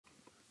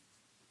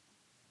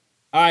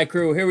All right,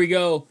 crew, here we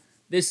go.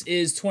 This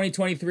is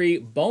 2023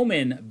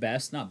 Bowman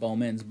Best, not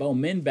Bowman's,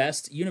 Bowman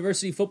Best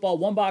University Football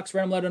One Box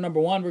Random Letter number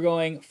 1. We're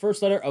going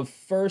first letter of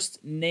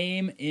first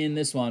name in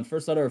this one.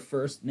 First letter of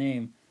first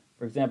name.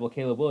 For example,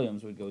 Caleb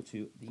Williams would go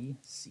to the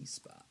C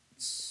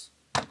spots.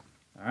 All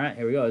right,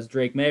 here we go. It's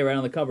Drake May right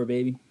on the cover,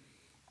 baby.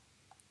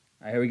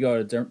 All right, here we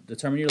go.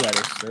 Determine your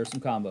letters. There are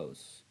some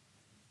combos.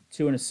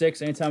 2 and a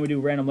 6. Anytime we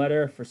do random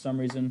letter, for some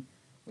reason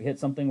we hit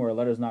something where a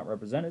letter is not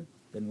represented,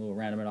 then we'll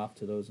random it off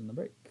to those in the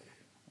break.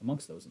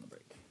 Amongst those in the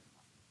break.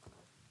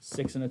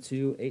 6 and a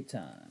 2, 8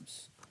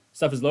 times.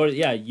 Stuff is loaded.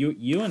 Yeah,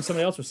 you and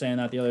somebody else were saying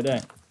that the other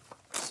day.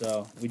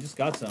 So we just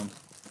got some.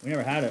 We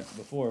never had it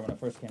before when it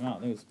first came out. I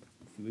think it was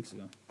a few weeks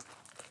ago.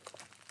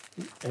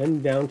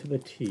 And down to the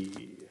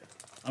T.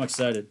 I'm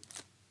excited.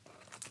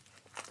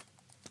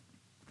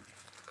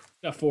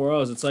 Got 4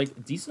 O's. It's like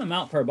a decent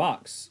amount per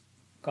box,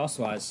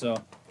 cost-wise. So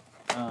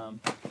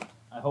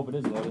I hope it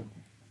is loaded.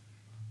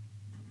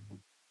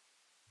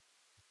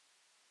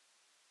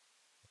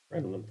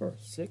 Random them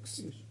first.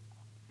 6.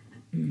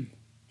 Trying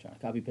to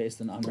copy paste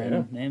the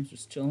non-random names,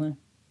 just chilling there.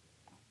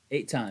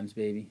 8 times,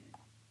 baby.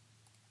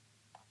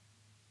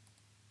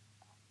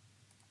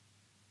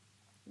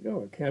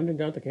 Go Camden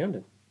down to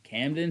Camden.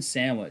 Camden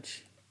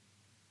Sandwich.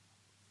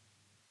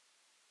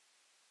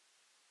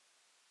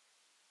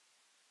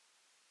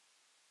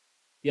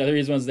 The other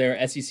reason was they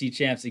were SEC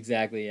champs,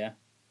 exactly. Yeah,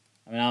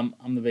 I mean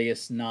I'm the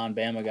biggest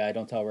non-Bama guy.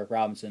 Don't tell Rick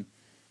Robinson.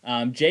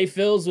 Jay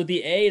Phils with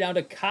the A, down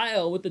to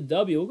Kyle with the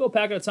W. We'll go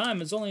pack at a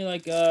time. It's only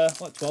like,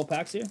 12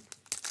 packs here?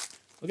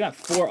 We got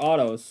 4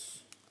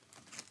 autos.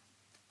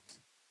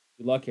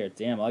 Good luck here.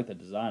 Damn, I like the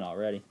design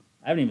already.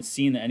 I haven't even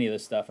seen any of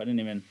this stuff. I didn't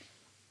even,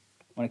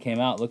 when it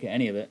came out, look at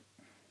any of it.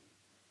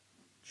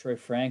 Troy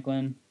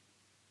Franklin,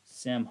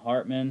 Sam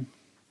Hartman,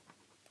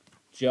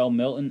 Joe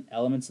Milton,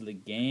 Elements of the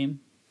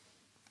Game,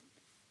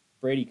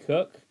 Brady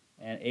Cook,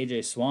 and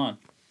A.J. Swan.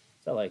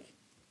 Is that like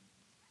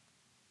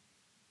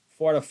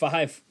 4 out of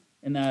 5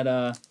 in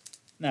that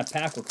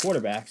pack were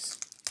quarterbacks.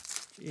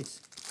 Jeez.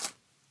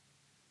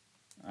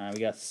 All right,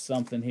 we got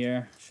something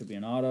here. Should be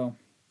an auto.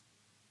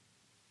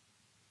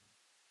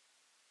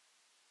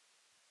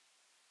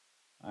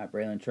 All right,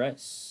 Braylon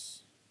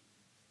Trice.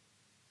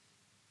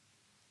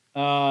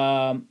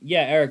 Yeah,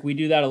 Eric, we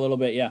do that a little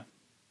bit, yeah.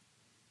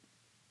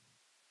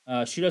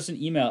 Shoot us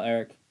an email,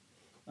 Eric,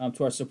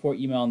 to our support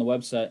email on the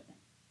website.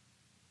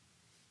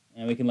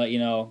 And we can let you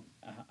know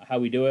how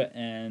we do it,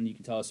 and you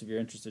can tell us if you're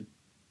interested.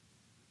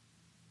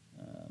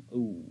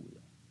 Ooh.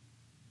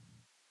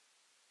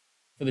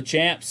 For the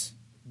champs,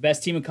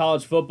 best team in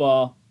college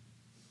football,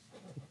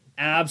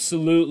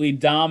 absolutely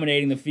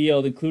dominating the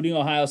field, including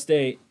Ohio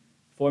State,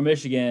 for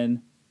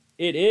Michigan.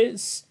 It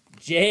is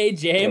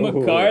J.J.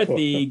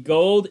 McCarthy,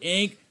 gold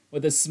ink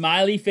with a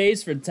smiley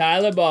face for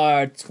Tyler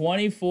Barr,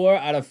 24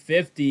 out of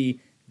 50.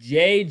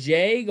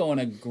 J.J. going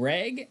to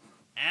Greg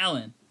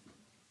Allen.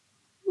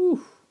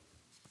 Whew.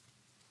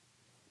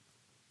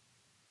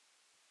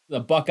 The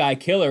Buckeye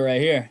killer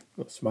right here.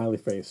 Oh, smiley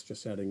face,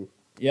 just adding.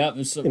 Yep,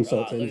 look at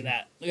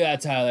that. Look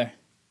at that, Tyler.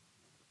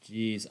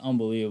 Jeez,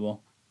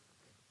 unbelievable.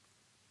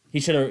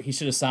 He should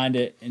have signed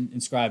it and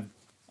inscribed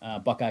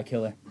Buckeye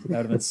killer. That would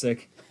have been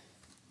sick.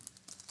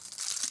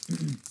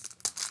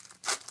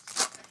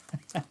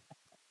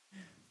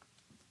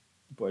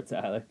 Poor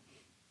Tyler.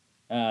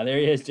 There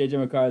he is, JJ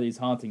McCarthy. He's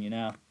haunting you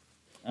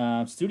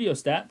now. Studio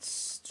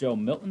stats, Joe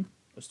Milton.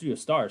 Or Studio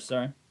stars,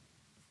 sorry.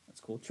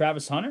 That's cool.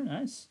 Travis Hunter,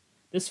 nice.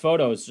 This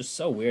photo is just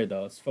so weird,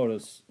 though. This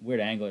photo's weird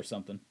angle or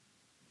something.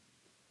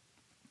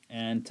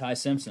 And Ty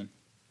Simpson.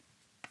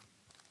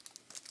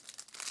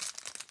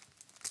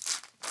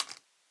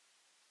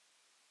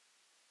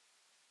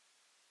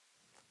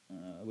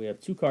 We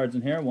have 2 cards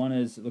in here. One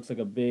is, it looks like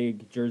a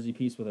big jersey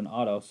piece with an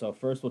auto. So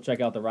first we'll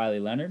check out the Riley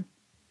Leonard.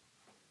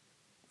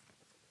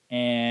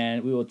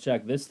 And we will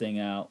check this thing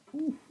out.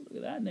 Ooh, look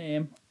at that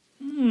name.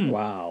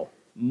 Wow.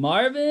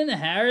 Marvin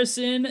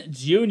Harrison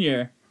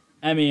Jr.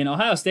 I mean,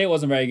 Ohio State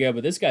wasn't very good,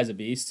 but this guy's a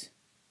beast.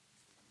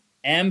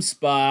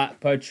 M-Spot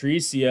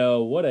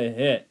Patricio. What a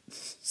hit.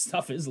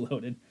 Stuff is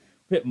loaded.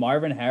 We hit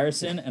Marvin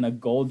Harrison and a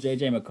gold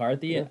J.J.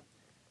 McCarthy. Yeah.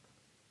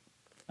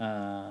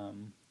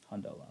 Hundo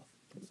Love.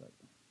 Looks like.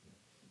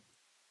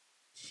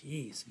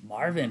 Jeez.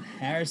 Marvin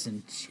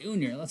Harrison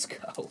Jr. Let's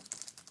go.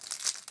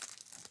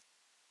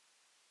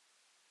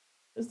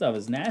 This stuff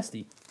is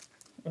nasty.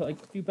 We're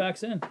like a few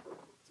packs in.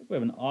 Looks like we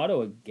have an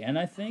auto again,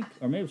 I think.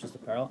 Or maybe it's just a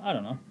parallel. I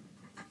don't know.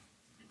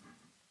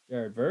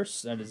 Jared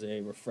Verse. That is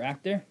a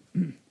refractor.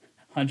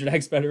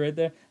 100x better right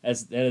there.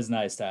 That is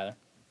nice, Tyler.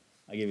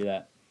 I'll give you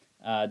that.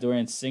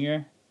 Dorian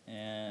Singer.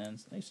 And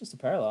I think it's just a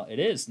parallel. It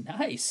is.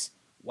 Nice.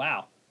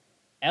 Wow.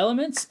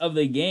 Elements of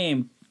the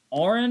Game.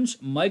 Orange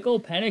Michael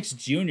Penix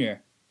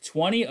Jr.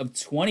 20 of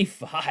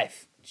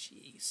 25.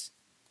 Jeez.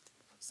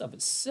 Stuff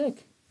is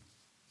sick.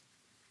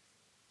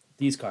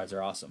 These cards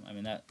are awesome. I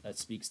mean, that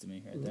speaks to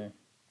me right there.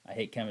 I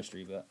hate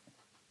chemistry, but...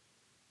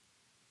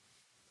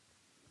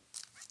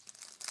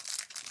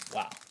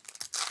 Wow.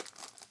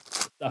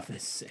 Stuff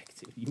is sick,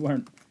 dude.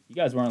 You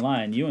guys weren't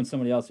lying. You and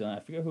somebody else were lying.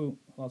 I forget who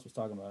else was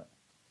talking about it.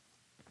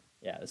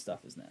 Yeah, this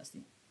stuff is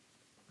nasty.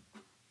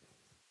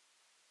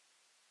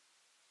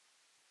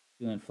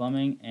 Julian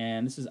Fleming,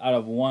 and this is out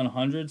of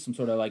 100, some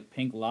sort of like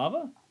pink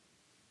lava.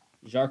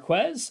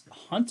 Jarquez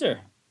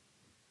Hunter,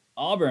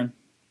 Auburn.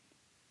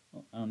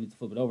 Oh, I don't need to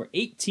flip it over.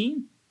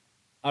 18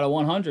 out of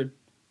 100.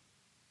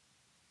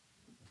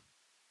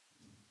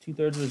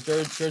 2/3 of his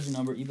jersey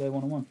number, eBay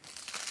 101.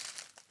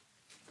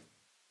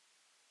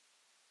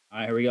 All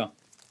right, here we go.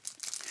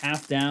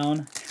 Half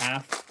down,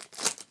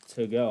 half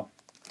to go.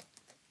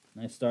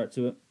 Nice start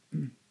to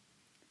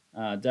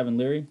it. Devin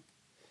Leary.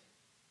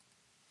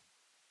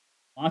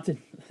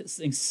 Wanted. This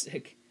thing's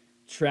sick.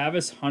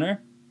 Travis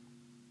Hunter.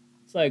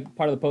 It's like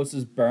part of the post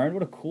is burned.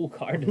 What a cool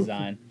card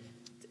design.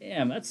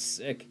 Damn, that's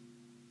sick.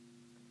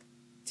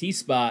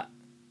 T-Spot.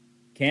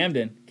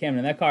 Camden,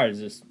 that card is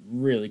just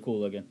really cool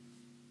looking.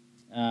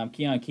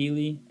 Keon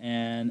Keeley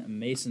and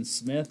Mason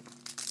Smith.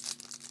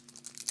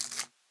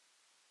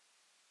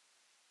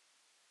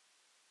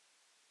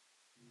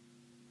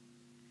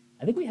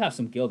 I think we have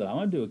some gilded. I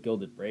want to do a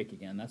gilded break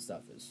again. That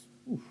stuff is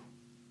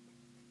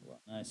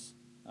nice.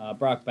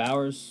 Brock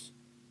Bowers.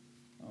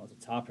 Oh, at the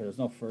top here. There's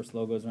no first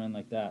logos or anything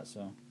like that.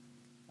 So,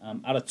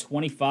 out of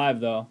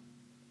 25 though.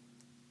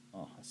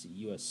 Oh, I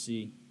see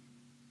USC.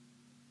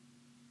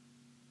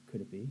 Could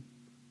it be?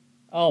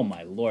 Oh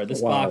my lord,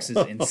 this box is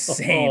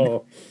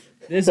insane.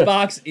 This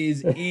box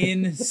is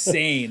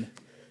insane.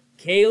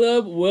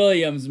 Caleb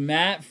Williams,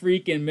 Matt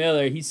freaking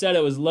Miller. He said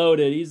it was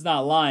loaded. He's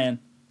not lying.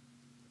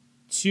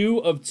 2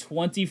 of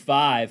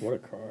 25. What a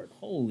card.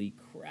 Holy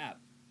crap.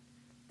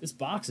 This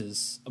box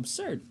is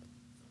absurd.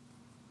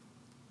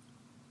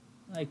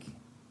 Like,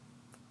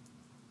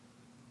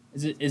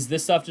 is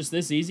this stuff just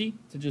this easy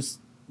to just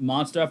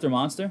monster after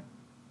monster?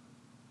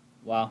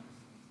 Wow.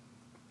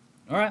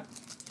 All right.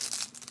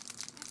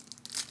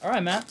 All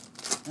right, Matt.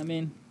 I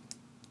mean,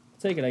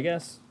 take it, I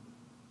guess.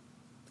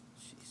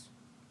 Jeez.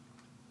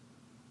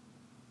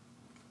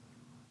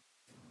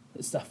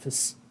 This stuff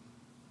is...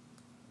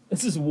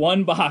 This is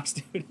one box,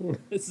 dude.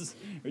 This is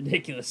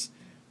ridiculous.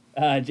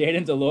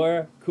 Jaden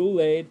Delora,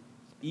 Kool-Aid,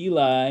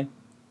 Eli,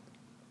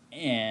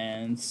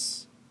 and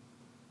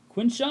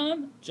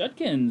Quinshon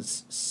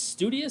Judkins,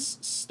 Studious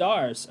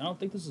Stars. I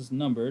don't think this is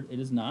numbered. It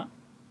is not.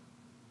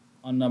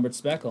 Unnumbered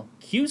speckle.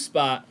 Q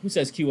spot. Who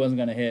says Q wasn't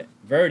going to hit?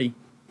 Verdi.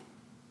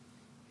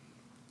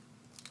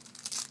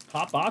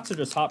 Hot box or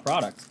just hot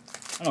product?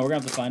 I don't know. We're going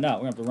to have to find out.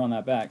 We're going to have to run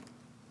that back.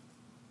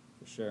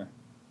 For sure.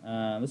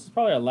 This is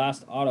probably our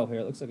last auto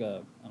here. It looks like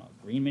a I don't know,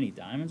 green mini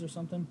diamonds or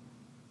something.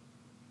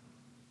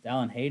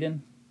 Dallin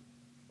Hayden.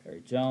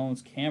 Perry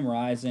Jones. Cam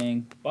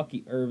Rising.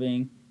 Bucky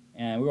Irving.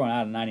 And we're going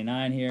out of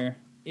 99 here.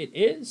 It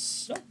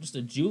is just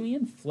a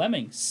Julian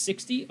Fleming.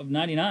 60 of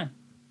 99.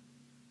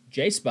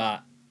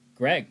 J-Spot.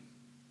 Greg.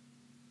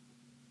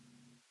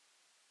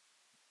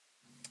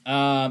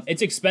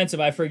 It's expensive.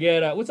 I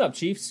forget. What's up,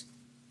 Chiefs?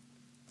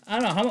 I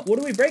don't know. How much, what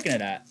are we breaking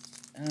it at?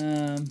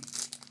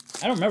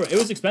 I don't remember. It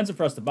was expensive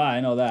for us to buy.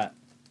 I know that.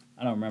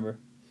 I don't remember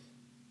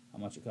how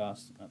much it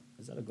cost.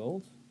 Is that a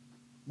gold?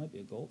 Might be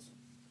a gold.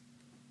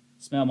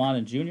 Smell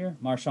Mondon Jr.,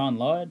 Marshawn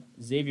Lloyd,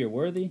 Xavier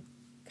Worthy,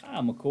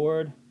 Kyle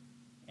McCord,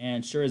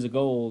 and sure is a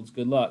gold.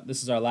 Good luck.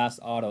 This is our last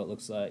auto, it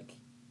looks like.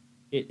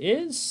 It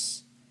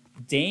is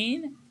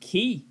Dane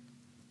Key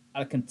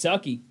out of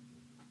Kentucky.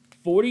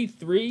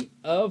 43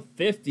 of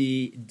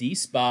 50.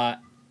 D-Spot.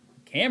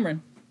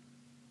 Cameron.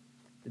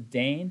 The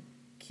Dane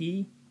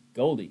Key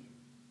Goldie.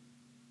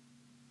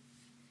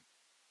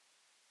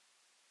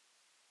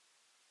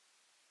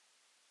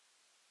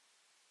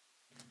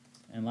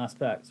 And last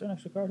pack. Is there an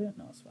extra card here?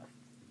 No, it's fine.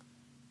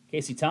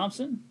 Casey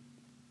Thompson,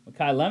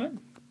 Makai Lemon,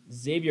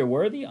 Xavier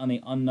Worthy on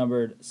the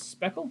unnumbered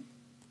speckle,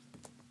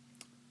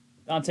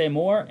 Dante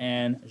Moore,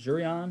 and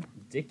Jurion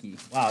Dickey.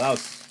 Wow, that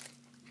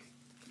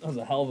was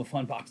a hell of a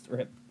fun box to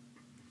rip.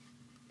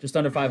 Just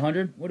under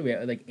 500. What do we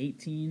have? Like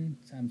 18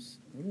 times.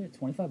 What do we have?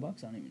 25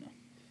 bucks? I don't even know.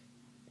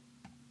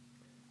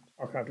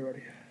 Archived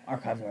already.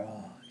 Archived are.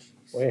 Oh,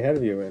 jeez. Way ahead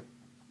of you, man.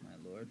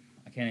 My lord.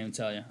 I can't even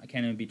tell you. I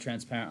can't even be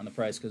transparent on the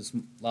price because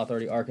Loth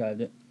already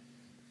archived it.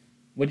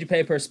 What'd you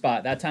pay per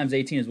spot? That times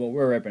 18 is what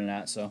we're ripping it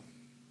at, so.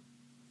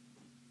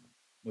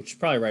 Which is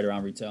probably right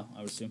around retail, I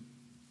would assume.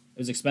 It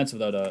was expensive,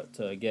 though,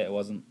 to get. It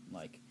wasn't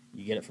like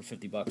you get it for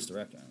 50 bucks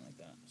direct or anything like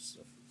that.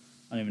 So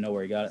I don't even know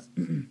where he got it.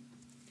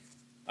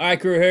 All right,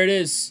 crew, here it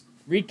is.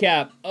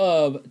 Recap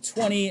of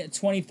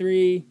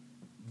 2023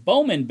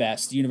 Bowman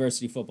Best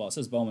University Football. It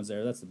says Bowman's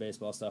there. That's the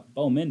baseball stuff.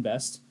 Bowman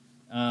Best.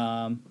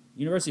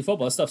 University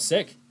Football. This stuff's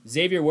sick.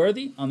 Xavier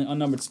Worthy on the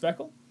unnumbered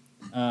speckle.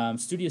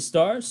 Studious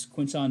Stars.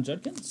 Quinshon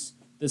Judkins.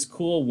 This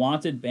cool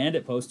Wanted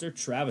Bandit poster.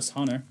 Travis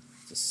Hunter.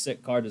 It's a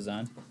sick card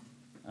design.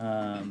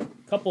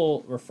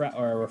 Couple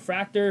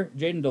refractor.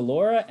 Jaden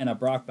Delora and a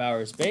Brock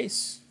Bowers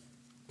base.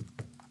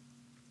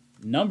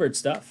 Numbered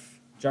stuff.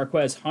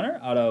 Jarquez Hunter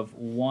out of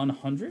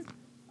 100.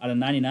 Out of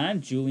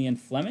 99, Julian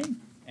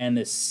Fleming. And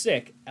this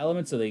sick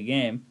Elements of the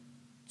Game,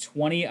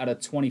 20 out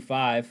of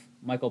 25,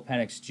 Michael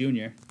Penix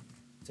Jr.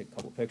 Take a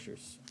couple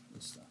pictures of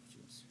this stuff.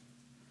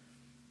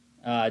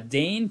 Jeez.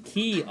 Dane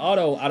Key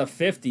auto out of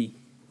 50.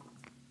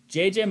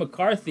 J.J.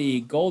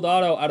 McCarthy, gold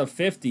auto out of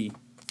 50.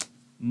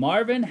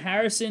 Marvin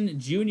Harrison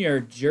Jr.,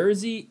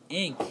 Jersey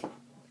Ink,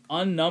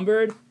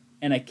 unnumbered,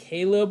 and a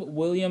Caleb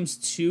Williams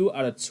 2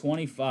 out of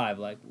 25.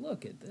 Like,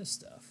 look at this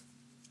stuff.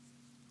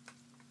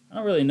 I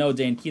don't really know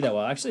Dane Key that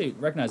well. I actually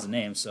recognize the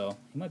name, so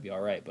he might be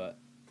all right. But,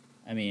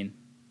 I mean,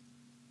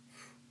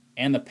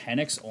 and the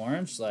Penix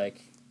orange,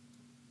 like,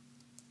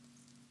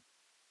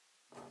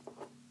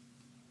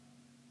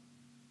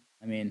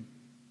 I mean,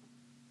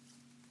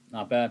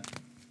 not bad.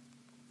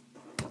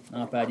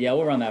 Not bad. Yeah,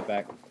 we'll run that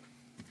back.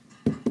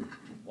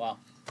 Wow.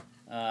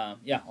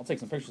 Yeah, I'll take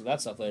some pictures of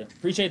that stuff later.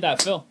 Appreciate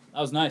that, Phil. That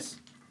was nice.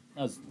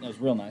 That was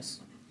real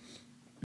nice.